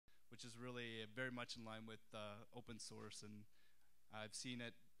which is really very much in line with open source. And I've seen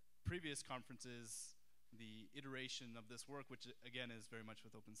at previous conferences the iteration of this work, which again is very much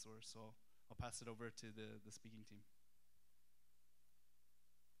with open source. So I'll pass it over to the speaking team.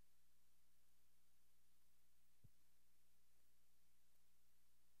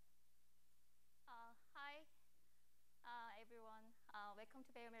 Hi, everyone. Welcome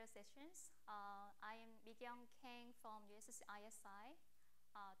to Bare Metal Sessions. I am Mi-kyung Kang from USC ISI.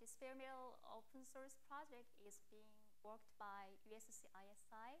 This Bare Metal open source project is being worked by USC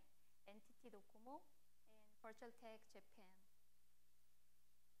ISI, NTT Docomo, and Virtual Tech Japan.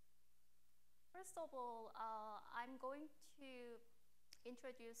 First of all, I'm going to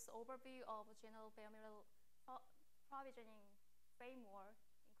introduce overview of general bare metal provisioning framework,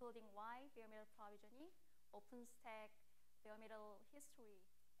 including why bare metal provisioning, OpenStack, bare metal history,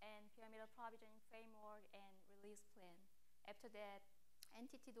 and bare metal provisioning framework and release plan. After that,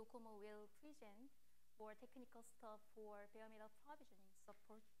 NTT Docomo will present more technical stuff for bare metal provisioning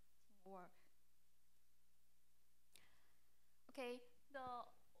supporting work. Okay, the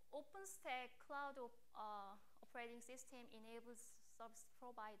OpenStack cloud operating system enables service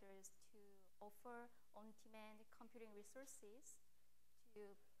providers to offer on-demand computing resources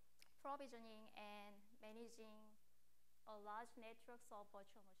to provisioning and managing a large networks of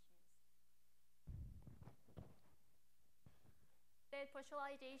virtual machines. That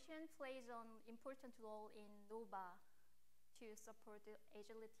virtualization plays an important role in Nova to support the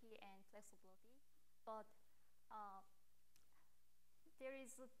agility and flexibility, but there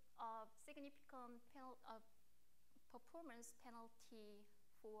is a significant performance penalty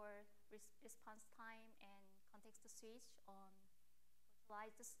for response time and context switch on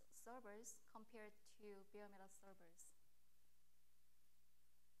virtualized servers compared to bare metal servers.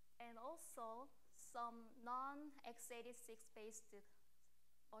 And also, some non-x86 based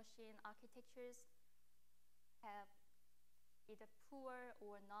machine architectures have either poor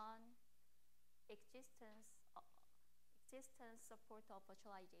or non-existence support of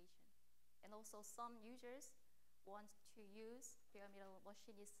virtualization. And also some users want to use bare metal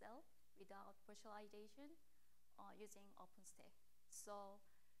machine itself without virtualization using OpenStack. So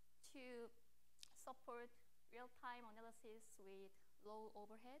to support real-time analysis with low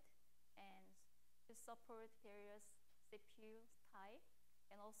overhead and to support various CPU type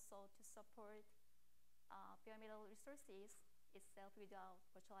and also to support bare metal resources itself without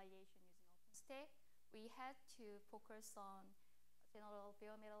virtualization using OpenStack, we had to focus on general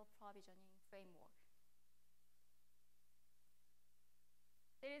bare metal provisioning framework.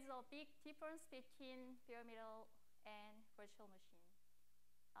 There is a big difference between bare metal and virtual machine.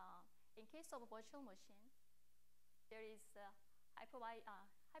 In case of a virtual machine, there is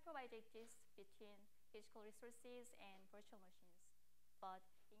hypervisor exists between physical resources and virtual machines. But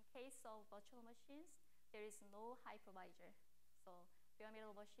in case of virtual machines, there is no hypervisor. So bare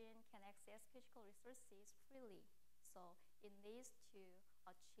metal machine can access physical resources freely. So it needs to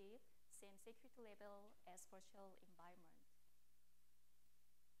achieve same security level as virtual environment.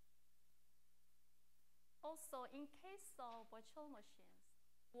 Also, in case of virtual machines,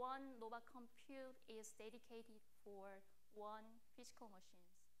 one Nova compute is dedicated for one physical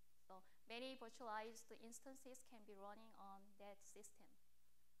machines. So many virtualized instances can be running on that system.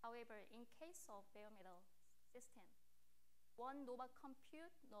 However, in case of bare metal system, one Nova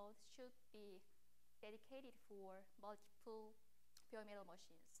compute node should be dedicated for multiple bare metal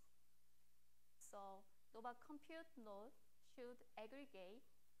machines. So Nova compute node should aggregate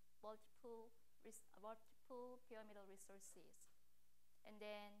multiple bare metal resources. And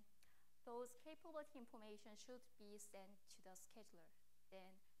then those capability information should be sent to the scheduler.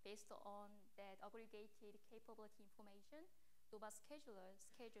 Then based on that aggregated capability information, Nova scheduler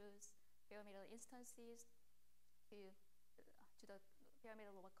schedules bare metal instances to the bare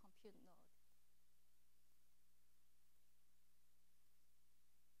metal Nova compute node.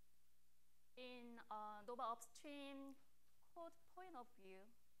 In Nova upstream code point of view,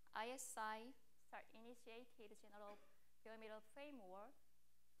 ISI initiated general bare metal framework,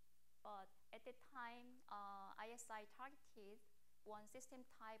 but at the time, ISI targeted one system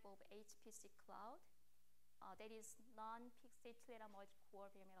type of HPC cloud, that is non-Pixie Tellera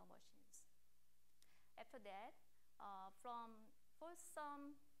multi-core bare metal machines. After that, from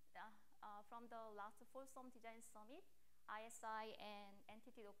the last Folsom Design Summit, ISI and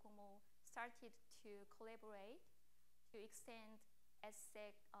NTT Docomo started to collaborate to extend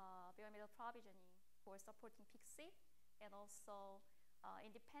ASSEC bare metal provisioning for supporting Pixie and also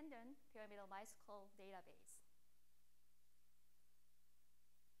independent bare metal MySQL database.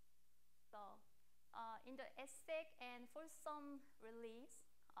 So in the ASSEC and Folsom release,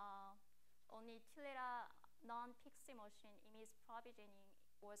 only Tilera non-Pixie machine image provisioning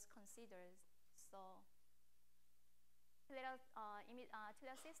was considered. So Tilera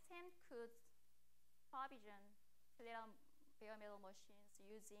system could provision Tilera bare metal machines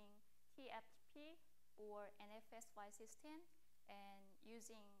using TFTP or NFS file system and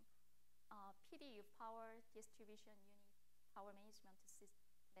using PDU power distribution unit power management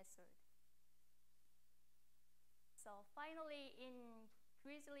method. So finally, in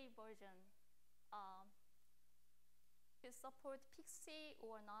Grizzly version, to support Pixie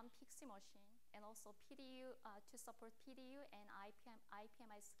or non-Pixie machine, and also PDU to support PDU and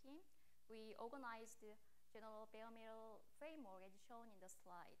IPMI scheme, we organized the general bare metal framework as shown in the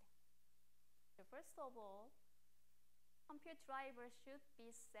slide. So first of all, compute driver should be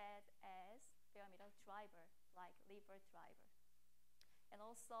set as bare metal driver, like lever driver. And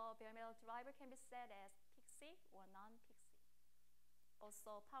also, bare metal driver can be set as Pixie or non-Pixie.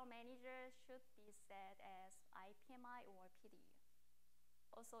 Also, power manager should be set as IPMI or PDU.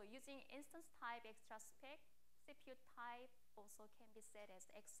 Also, using instance type extra spec, CPU type also can be set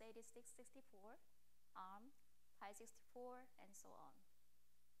as x86-64, ARM, Ti64, and so on.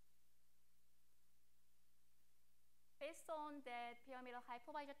 Based on that bare metal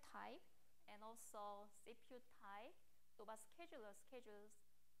hypervisor type and also CPU type, Nova scheduler schedules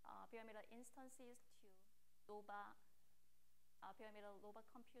bare metal instances to Nova bare metal Nova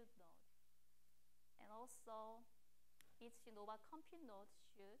compute node. And also, each Nova compute node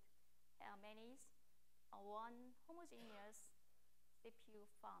should manage one homogeneous CPU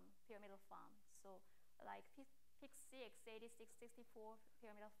farm, bare metal farm. So, like Pixie x86-64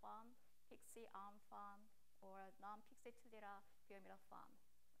 bare metal farm, Pixie ARM farm, or non-Pixie Tilera bare metal farm.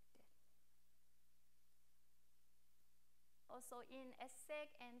 Also, in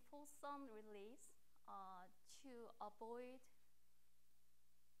ESSEC and Folsom release, to avoid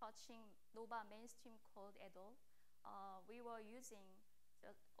touching Nova mainstream code at all, we were using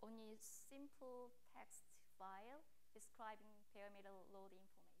only simple text file describing bare metal load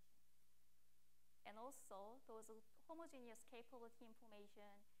information. And also, those homogeneous capability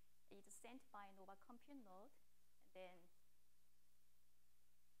information is sent by Nova compute node, and then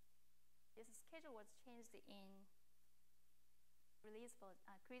this schedule was changed in release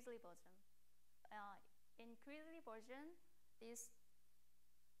Grizzly version. In Grizzly version, this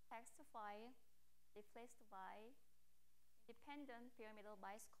text file replaced by independent bare metal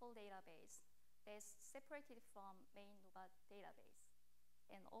MySQL database that's separated from main Nova database.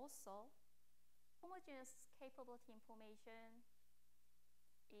 And also, homogeneous capability information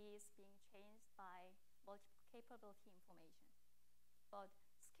is being changed by multiple capability information. But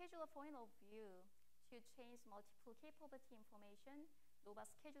scheduler point of view, to change multiple capability information, Nova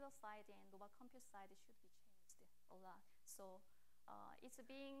scheduler side and Nova compute side should be changed a lot. So it's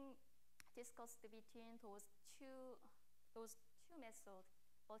being discussed between those two methods,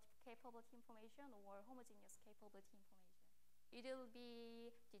 multiple capability information or homogeneous capability information. It will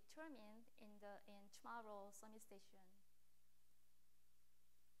be determined in tomorrow summit session.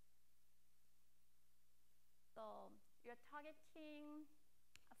 So we are targeting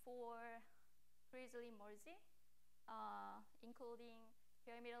for Grizzly merge, including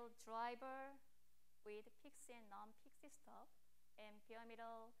bare metal driver with Pixie and non-Pixie stuff, and bare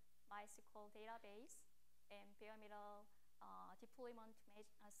metal MySQL database, and bare metal deployment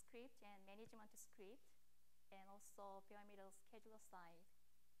script and management script, and also bare metal scheduler side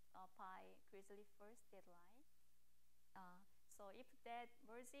by Grizzly first deadline. So if that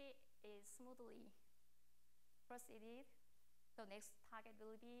merge is smoothly proceeded, the next target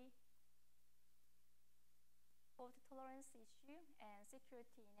will be fault tolerance issue and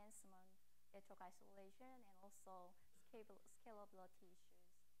security enhancement, network isolation, and also scalability issues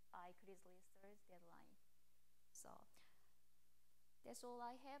by Grizzly's third deadline. So that's all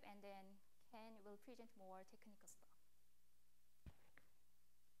I have, and then Ken will present more technical stuff.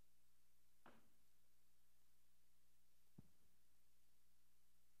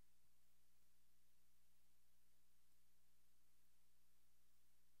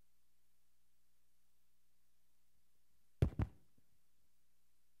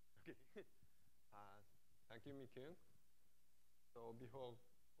 Thank you, Mikyun. So before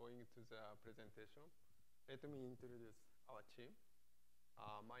going to the presentation, let me introduce our team.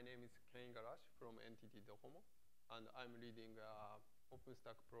 My name is Ken Igarashi from NTT Docomo, and I'm leading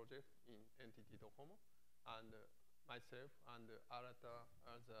OpenStack project in NTT Docomo. And myself and Arata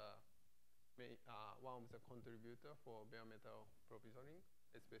are one of the contributor for bare metal provisioning,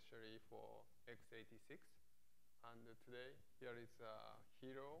 especially for x86. And today here is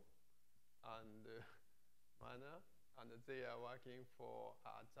Hiro and Mana and they are working for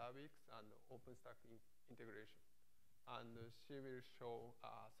Zabbix and OpenStack integration. And she will show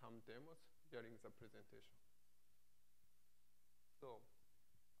some demos during the presentation. So,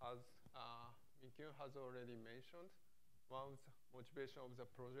 as Mikyun has already mentioned, one of the motivation of the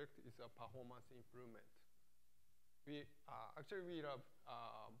project is a performance improvement. We love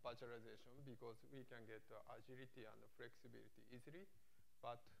virtualization because we can get agility and flexibility easily,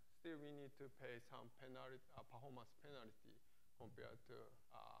 but still we need to pay some performance penalty compared to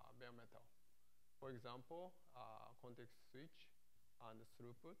bare metal. For example, context switch and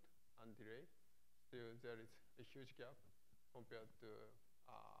throughput and delay, still there is a huge gap compared to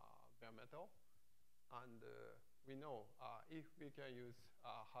bare metal. And we know if we can use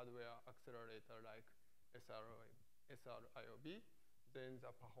hardware accelerator like SRIOB, then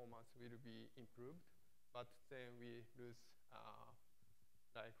the performance will be improved. But then we lose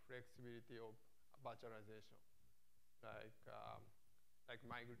like flexibility of virtualization.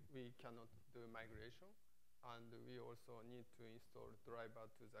 We cannot do migration, and we also need to install driver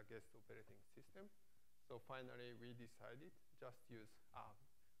to the guest operating system. So finally, we decided just use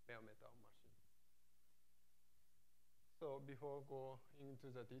bare metal machine. So before go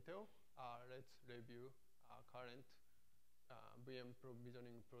into the detail, let's review current VM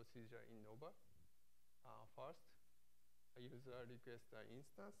provisioning procedure in Nova. First, a user requests an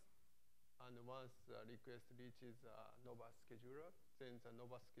instance, and once the request reaches Nova scheduler, then the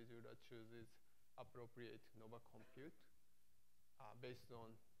Nova scheduler chooses appropriate Nova compute based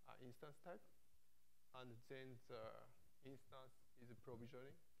on instance type, and then the instance is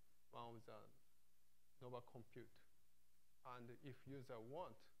provisioning one of the Nova compute. And if user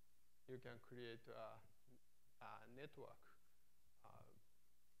want, you can create a network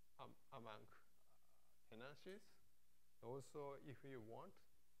among tenancies. Also, if you want,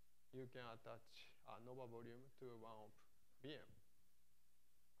 you can attach Nova volume to one of VM.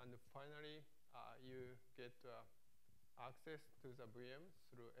 And finally, you get access to the VM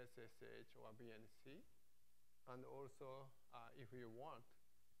through SSH or VNC. And also, if you want,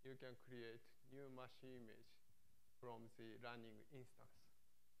 you can create new machine image from the running instance.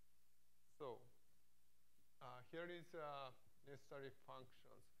 So here is necessary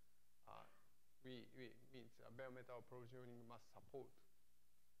functions means bare metal provisioning must support.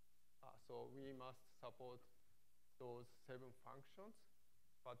 So we must support those 7 functions,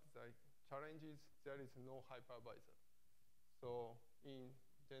 but the challenge is there is no hypervisor. So in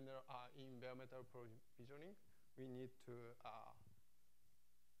general, in bare metal provisioning, we need to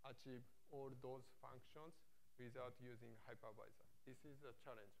achieve all those functions without using hypervisor. This is the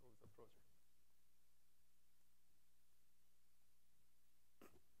challenge of the project.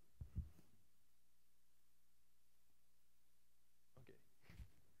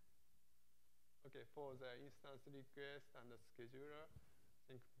 Okay, for the instance request and the scheduler,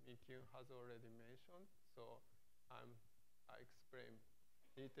 I think Mikyun has already mentioned. So I explain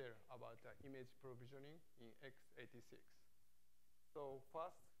detail about the image provisioning in x86. So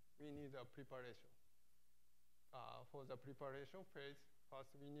first, we need a preparation. For the preparation phase,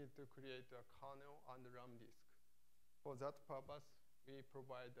 first we need to create a kernel and RAM disk. For that purpose, we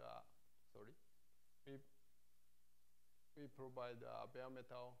provide we provide a bare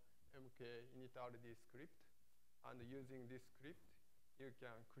metal MK initRD script, and using this script, you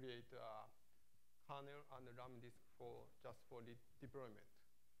can create a kernel and RAM disk just for deployment.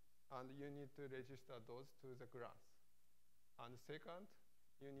 And you need to register those to the grants. And second,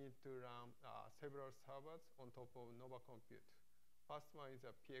 you need to run several servers on top of Nova Compute. First one is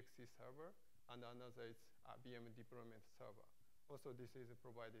a PXE server, and another is a VM deployment server. Also, this is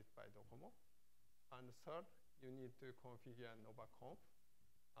provided by Docomo. And third, you need to configure Nova Conf.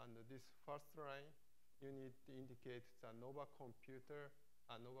 And this first line, you need to indicate the Nova computer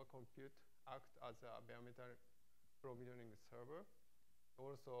and Nova Compute act as a bare metal provisioning server.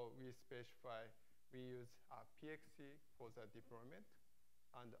 Also, we specify, we use PXE for the deployment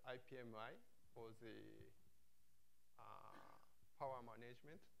and IPMI for the power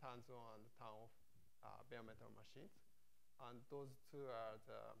management, turns on and turn off bare metal machines. And those two are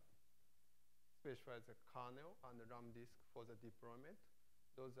the specify the kernel and the RAM disk for the deployment.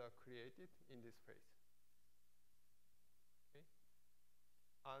 Those are created in this phase. Okay.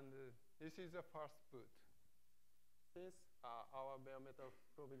 And this is the first boot. Since our bare metal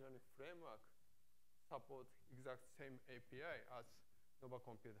provisioning framework supports exact same API as Nova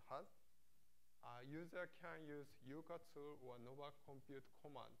Compute has, user can use Yukatsu or Nova Compute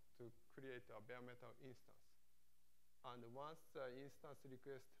command to create a bare metal instance. And once the instance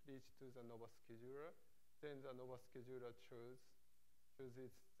request reaches to the Nova scheduler, then the Nova scheduler chooses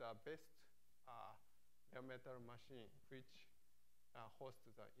the best bare metal machine which hosts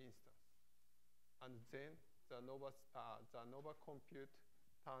the instance. And then the Nova compute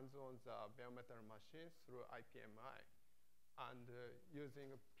turns on the bare metal machine through IPMI. And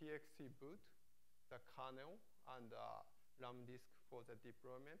using PXE boot, the kernel and RAM disk for the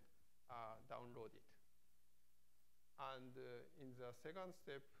deployment are downloaded. And in the second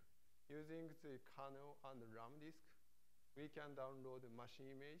step, using the kernel and RAM disk, we can download the machine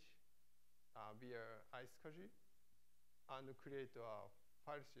image via iSCSI and create a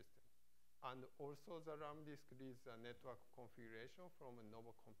file system. And also the RAM disk reads the network configuration from a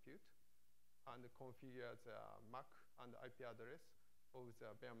Nova Compute and configure the MAC and IP address of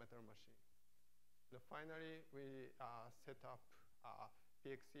the bare metal machine. And finally, we set up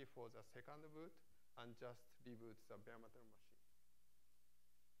PXE for the second boot and just reboot the bare metal machine.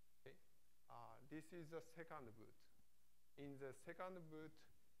 Okay. This is the second boot. In the second boot,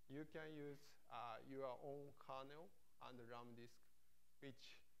 you can use your own kernel and RAM disk,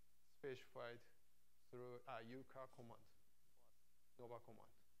 which specified through UCA command, Nova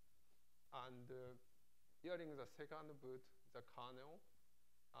command. And during the second boot, the kernel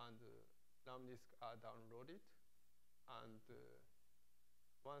and RAM disk are downloaded. And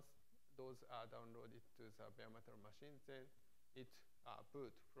once those are downloaded to the bare metal machine, then it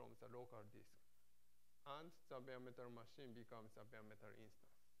boot from the local disk. And the bare metal machine becomes a bare metal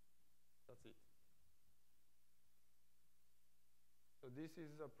instance. That's it. So this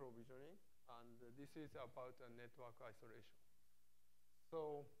is the provisioning, and this is about a network isolation.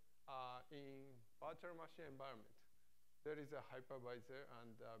 So in virtual machine environment, there is a hypervisor,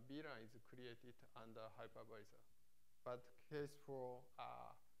 and VLAN is created under hypervisor. But case for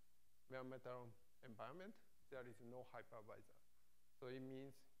bare metal environment, there is no hypervisor. So it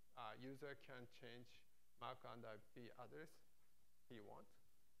means user can change MAC and IP address he wants,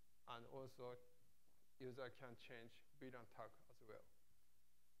 and also user can change VLAN tag as well.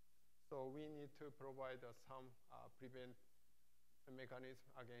 So we need to provide some prevent mechanism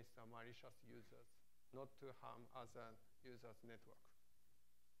against malicious users, not to harm other users' network.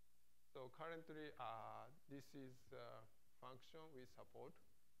 So currently, this is the function we support.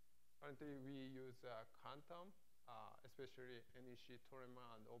 Currently, we use Quantum, especially NEC Torema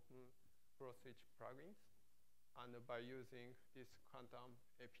and OpenFlowSwitch plugins. And by using this Quantum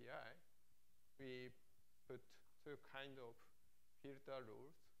API, we put two kind of filter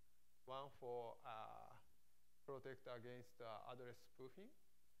rules. One for protect against address spoofing,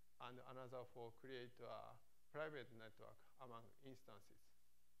 and another for create a private network among instances.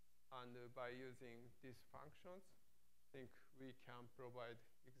 And by using these functions, I think we can provide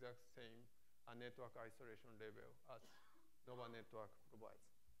exact same network isolation level as Nova Network provides.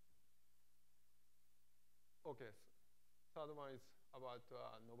 Okay, so third one is about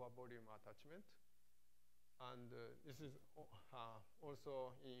Nova volume attachment. And this is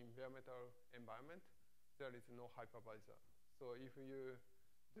also in bare metal environment, there is no hypervisor. So if you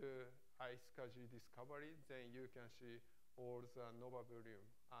do iSCSI discovery, then you can see all the Nova volume,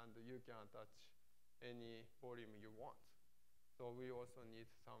 and you can attach any volume you want. So we also need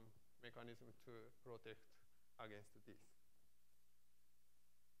some mechanism to protect against this.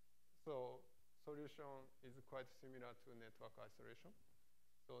 So solution is quite similar to network isolation.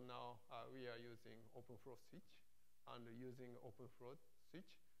 So now we are using OpenFlowSwitch, and using OpenFlowSwitch,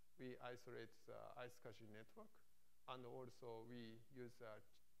 we isolate the iSCSI network, and also we use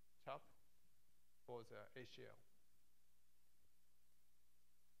CHAP for the ACL.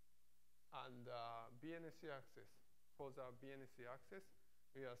 And BNC access. For the BNC access,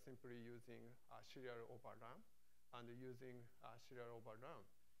 we are simply using serial over LAN, and using serial over LAN,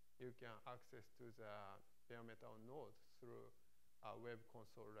 you can access to the bare metal node through a web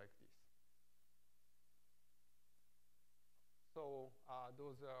console like this. So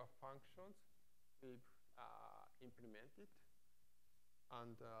those are functions we've implemented.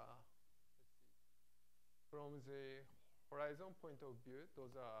 And let's see. From the Horizon point of view,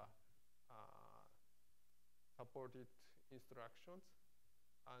 those are supported instructions.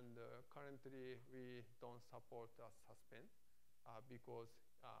 And currently, we don't support suspend because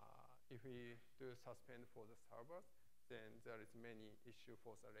if we do suspend for the servers, then there is many issue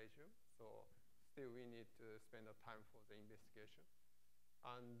for the regime. So still we need to spend the time for the investigation.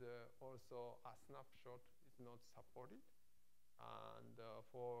 And also a snapshot is not supported. And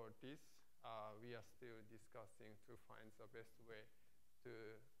for this, we are still discussing to find the best way to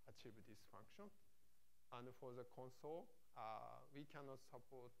achieve this function. And for the console, we cannot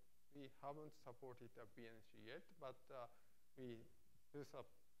support, we haven't supported a BNC yet, but we do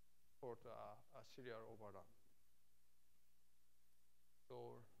support a serial over LAN.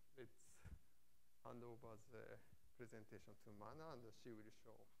 So let's hand over the presentation to Mana, and she will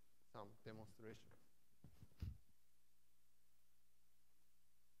show some demonstrations.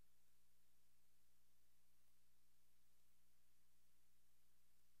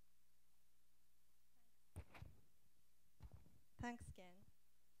 Thanks, Ken.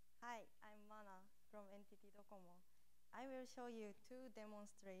 Hi, I'm Mana from NTT Docomo. I will show you two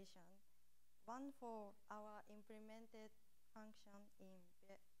demonstrations. One for our implemented function in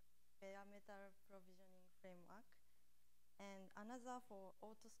bare metal provisioning framework, and another for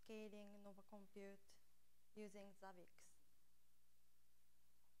auto-scaling Nova Compute using Zabbix.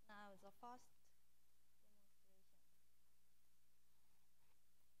 Now the first demonstration.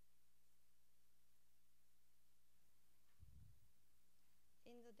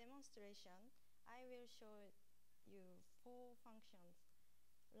 In the demonstration, I will show you four functions: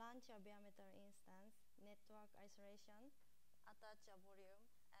 launch a bare metal instance, network isolation, attach a volume,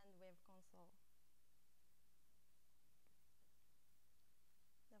 and web console.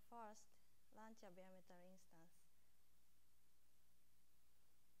 The first, launch a bare metal instance.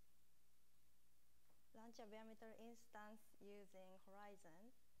 Launch a bare metal instance using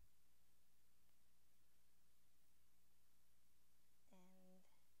Horizon. And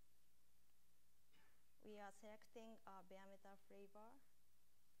we are selecting a bare metal flavor.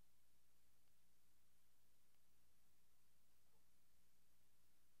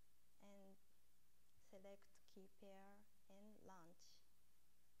 And select key pair and launch.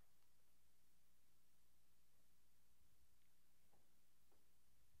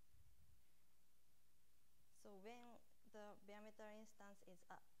 So when the bare metal instance is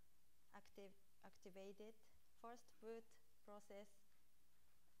activated, first boot process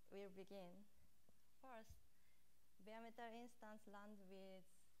will begin. First, bare metal instance runs with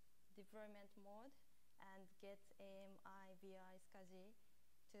deployment mode and gets AMI via SCSI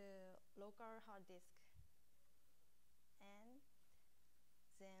to local hard disk. And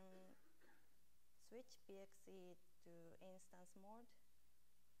then switch PXE to instance mode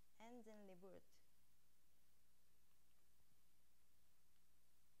and then reboot.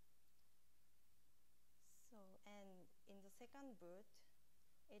 So, and in the second boot,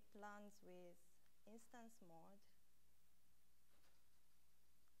 it runs with instance mode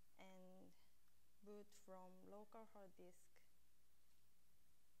and boot from local hard disk.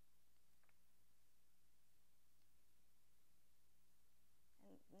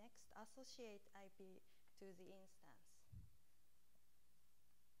 And next, associate IP to the instance.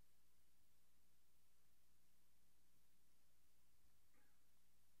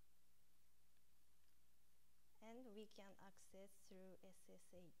 And we can access through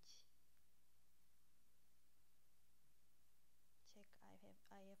SSH. Check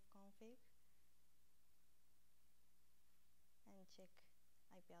ifconfig and check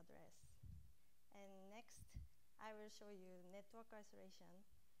IP address. And next, I will show you network isolation.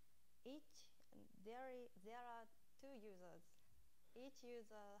 There are two users. Each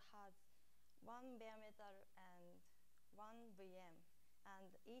user has one bare metal and one VM.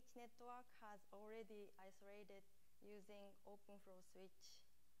 And each network has already isolated using OpenFlow switch.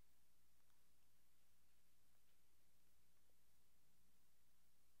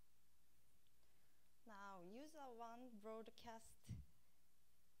 Now, user 1 broadcast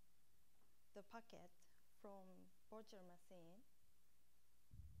the packet from virtual machine.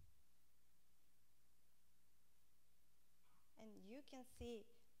 And you can see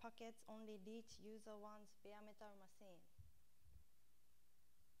packets only reach user 1's bare metal machine.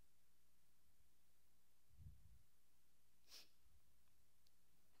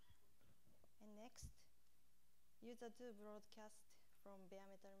 And next, user 2 broadcast from bare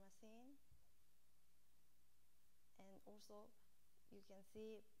metal machine. And also, you can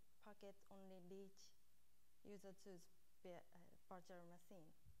see packets only reach user 2's virtual machine.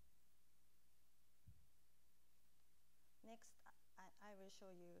 Next, I will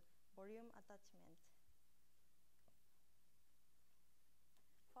show you volume attachment.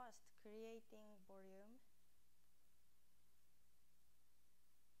 First, creating volume.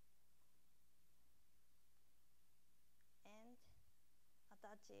 And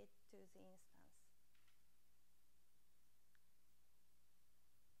attach it to the instance.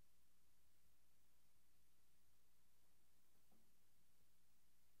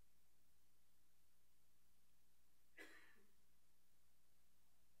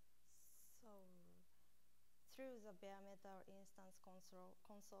 So, through the bare metal instance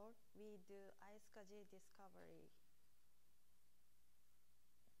console, we do iSCSI discovery.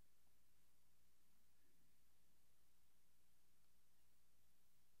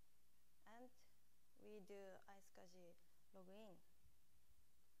 And we do iSCSI login.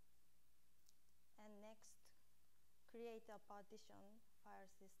 And next, create a partition file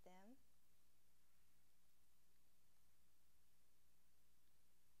system.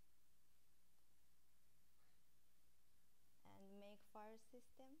 And make file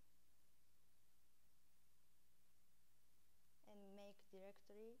system. And make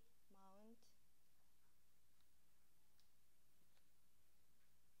directory mount.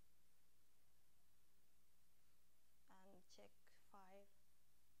 And check file.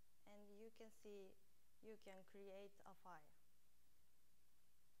 And you can see you can create a file.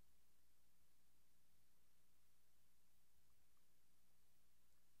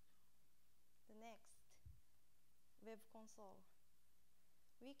 The next, web console.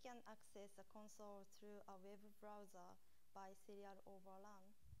 We can access a console through a web browser by serial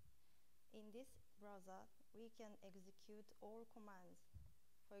overrun. In this browser, we can execute all commands.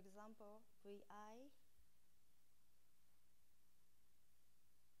 For example, vi,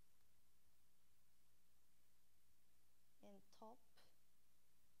 and top,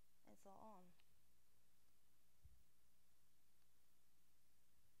 and so on.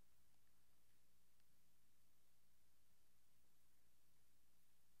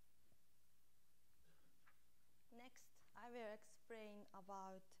 Next, I will explain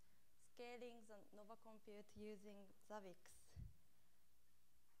about scaling the Nova Compute using Zabbix.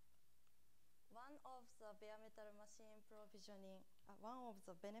 One of the bare metal machine provisioning, one of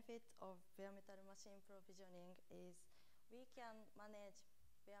the benefits of bare metal machine provisioning is we can manage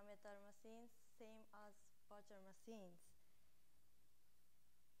bare metal machines same as virtual machines.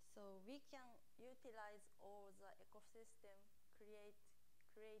 So we can utilize all the ecosystem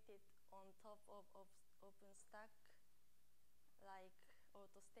created on top of OpenStack, like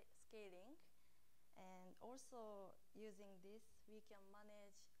auto scaling. And also using this, we can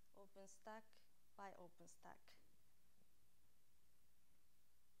manage OpenStack by OpenStack.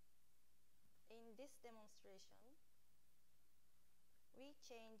 In this demonstration, we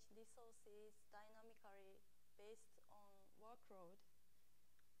change resources dynamically based on workload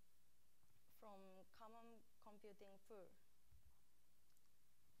from common computing pool.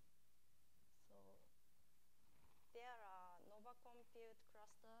 So there are Nova Compute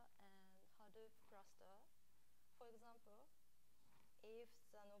cluster and Hadoop cluster. For example, if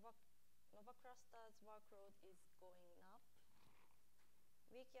the Nova cluster's workload is going up,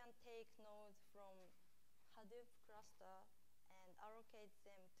 we can take nodes from Hadoop cluster and allocate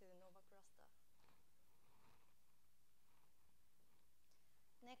them to Nova cluster.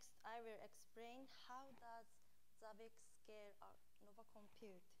 Next, I will explain how does Zabbix scale our Nova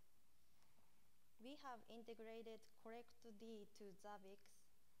Compute. We have integrated CollectD to Zabbix,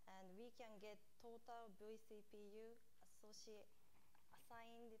 and we can get total vCPU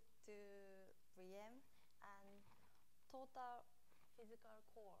assigned to VM and total physical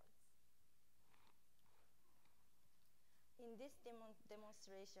cores. In this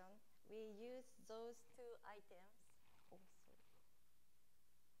demonstration, we use those two items.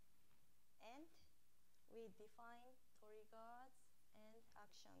 And we define triggers and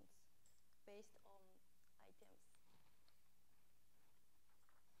actions based on items.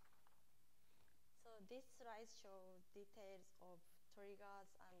 So this slide shows details of triggers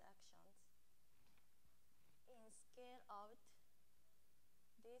and actions. In scale out,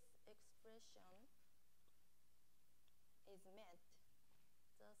 this expression is met.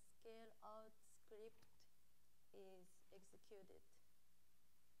 The scale out script is executed.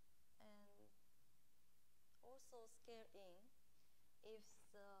 And also scale in, if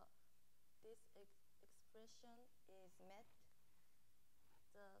this expression is met,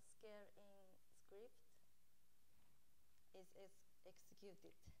 the scale in script is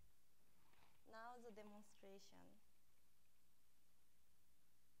executed. Now the demonstration.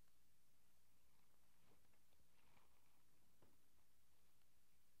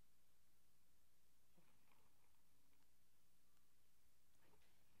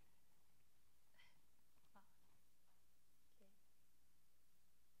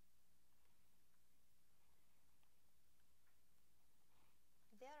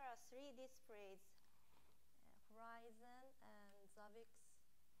 There are three displays, Horizon and Zabbix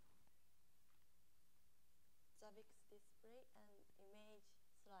display and image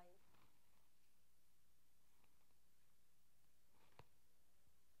slide.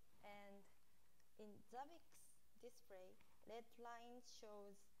 And in Zabbix display, red line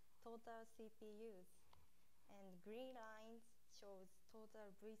shows total CPUs and green lines shows total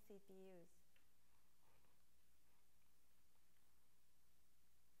vCPUs.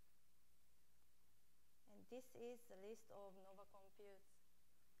 And this is the list of Nova Computes.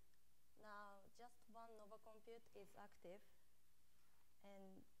 Now, just one Nova Compute is active,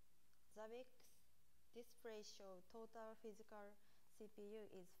 and Zabbix display show total physical CPU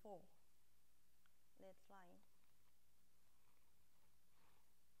is 4. Red line.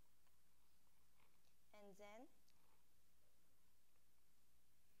 And then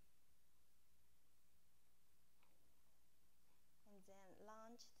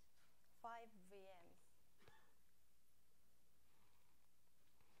launched 5 VMs.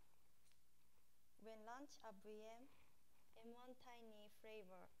 When launch a VM, M1 Tiny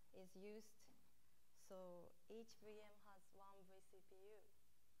flavor is used, so each VM has 1 vCPU.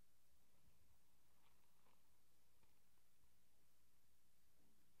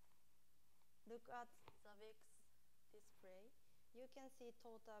 Look at Zabbix display. You can see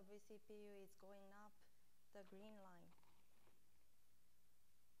total vCPU is going up the green line.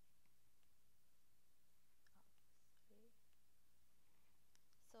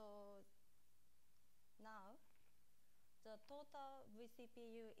 So now the total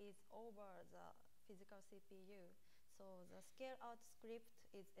vCPU is over the physical CPU. So the scale out script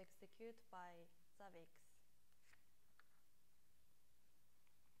is executed by Zabbix.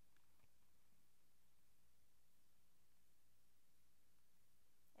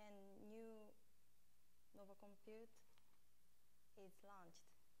 And new Nova Compute is launched.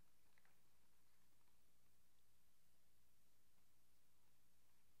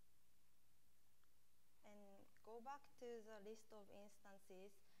 And go back to the list of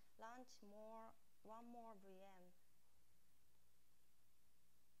instances, launch one more VM.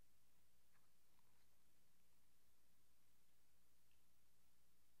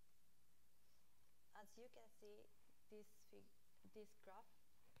 As you can see, this graph,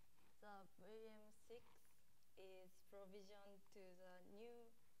 the VM6 is provisioned to the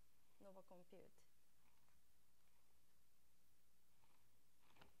new Nova Compute.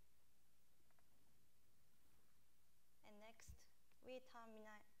 And next, we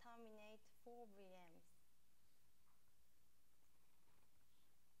terminate 4 VMs.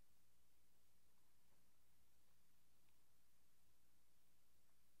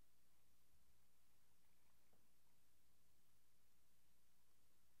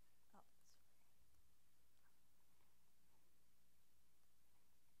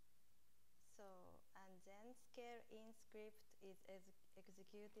 And then scale in script is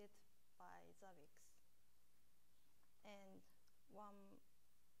executed by Zabbix. And one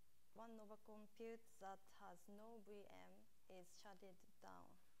Nova Compute that has no VM is shutted down.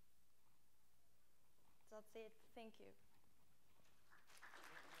 That's it. Thank you.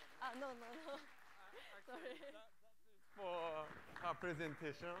 No. Sorry. That's it for our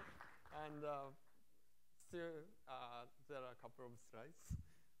presentation. And still, there are a couple of slides.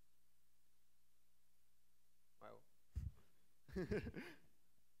 Wow. ど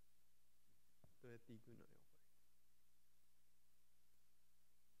うやっていくのよ、これ。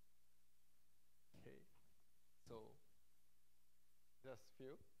Okay. So, just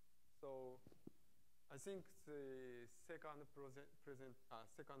few. So, I think the second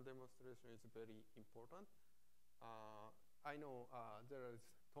demonstration is very important. I know there is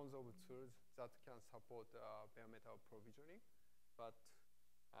tons of tools that can support bare metal provisioning, but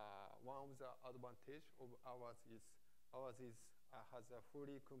one of the advantage of ours has a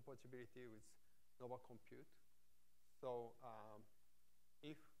fully compatibility with Nova Compute. So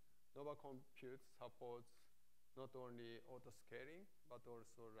if Nova Compute supports not only auto scaling but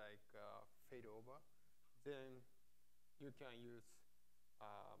also like failover, then you can use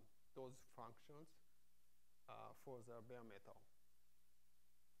those functions for the bare metal.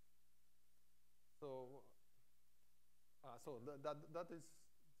 So that is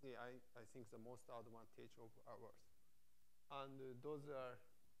I think the most advantage of ours. And those are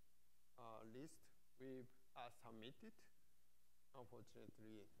lists we've submitted.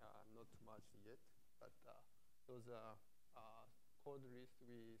 Unfortunately, not much yet, but those are code lists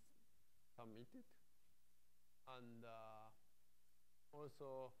we submitted. And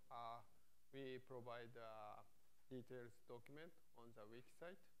also, we provide a details document on the wiki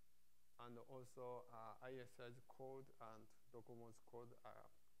site. And also, ISI's code and Docomo's code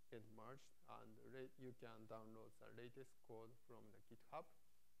get merged, and you can download the latest code from the GitHub.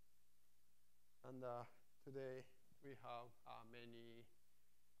 And today we have many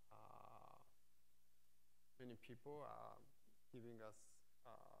people giving us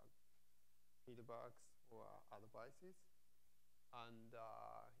feedbacks or advices. And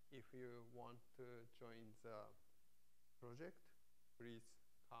if you want to join the project, please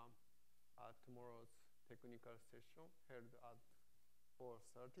come tomorrow's technical session held at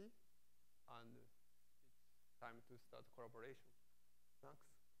 4:30, and it's time to start collaboration. Thanks.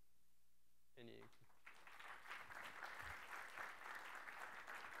 Any?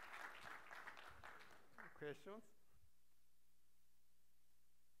 questions?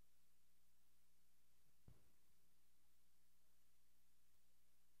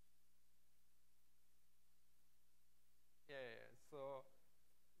 Yeah. So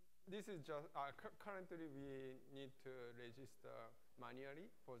this is just currently we need to register manually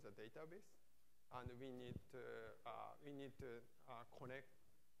for the database, and we need to connect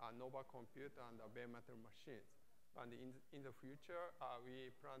Nova Compute and bare metal machines. And in the future, we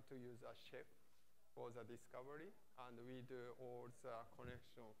plan to use a Chef for the discovery, and we do all the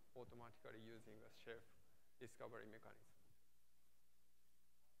connection automatically using a Chef discovery mechanism.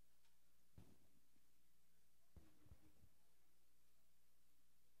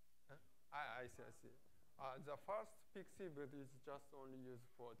 I see, I see. The first Pixie boot is just only used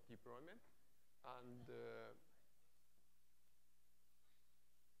for deployment, and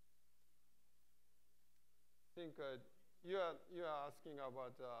I think you are asking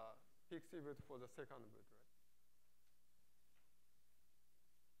about Pixie boot for the second boot,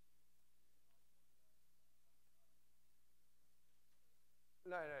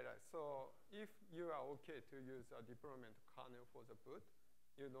 right? Right. So if you are okay to use a deployment kernel for the boot,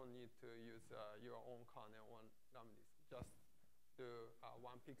 you don't need to use your own kernel on Ramdisk. Just do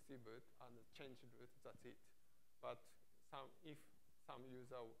one Pixie boot and change root. That's it. But if some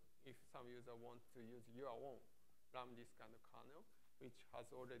user wants to use your own Ramdisk and kernel, which has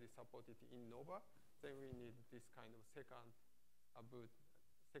already supported in Nova, then we need this kind of second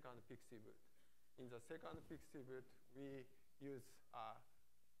Pixie boot. In the second Pixie boot, we use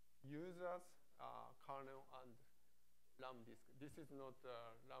users, kernel, and Ramdisk. This is not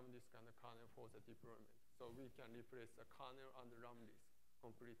Ramdisk and the kernel for the deployment. So we can replace the kernel and the Ramdisk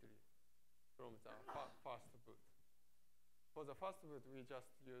completely from the first boot. For the first boot, we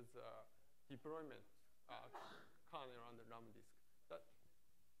just use deployment kernel and the Ramdisk.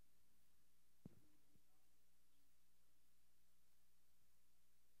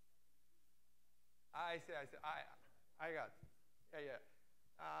 I see. I got. Yeah.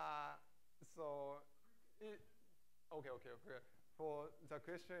 So, okay. For the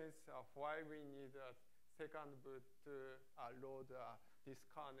question is why we need a second boot to load this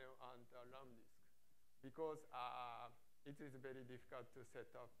kernel and Ramdisk, because it is very difficult to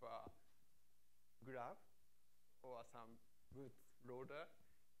set up grab or some boot loader.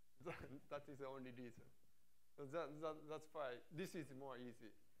 That is the only reason. So that's why this is more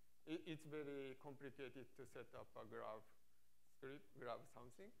easy. It's very complicated to set up a grab script, grab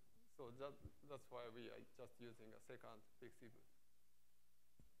something. So that's why we are just using a second Pixie boot.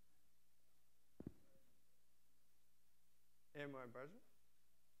 AMI version?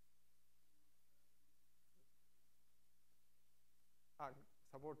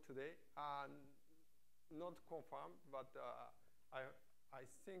 Support today? Not confirmed, but I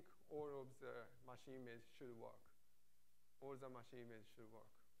think all of the machine image should work. All the machine image should work.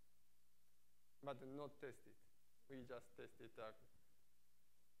 But not tested. We just tested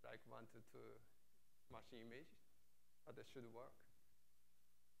like 1 to 2 machine images, but it should work.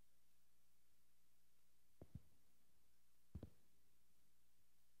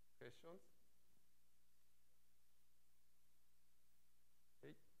 Questions?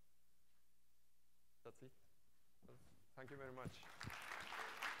 Okay. That's it. Thank you very much.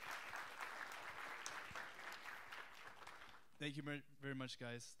 Thank you very much,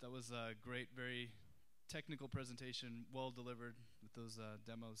 guys. That was a great, very technical presentation, well delivered with those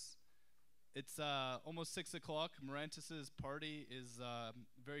demos. It's almost 6 o'clock. Morantis's party is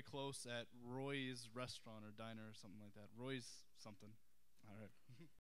very close at Roy's restaurant or diner or something like that. Roy's something. All right.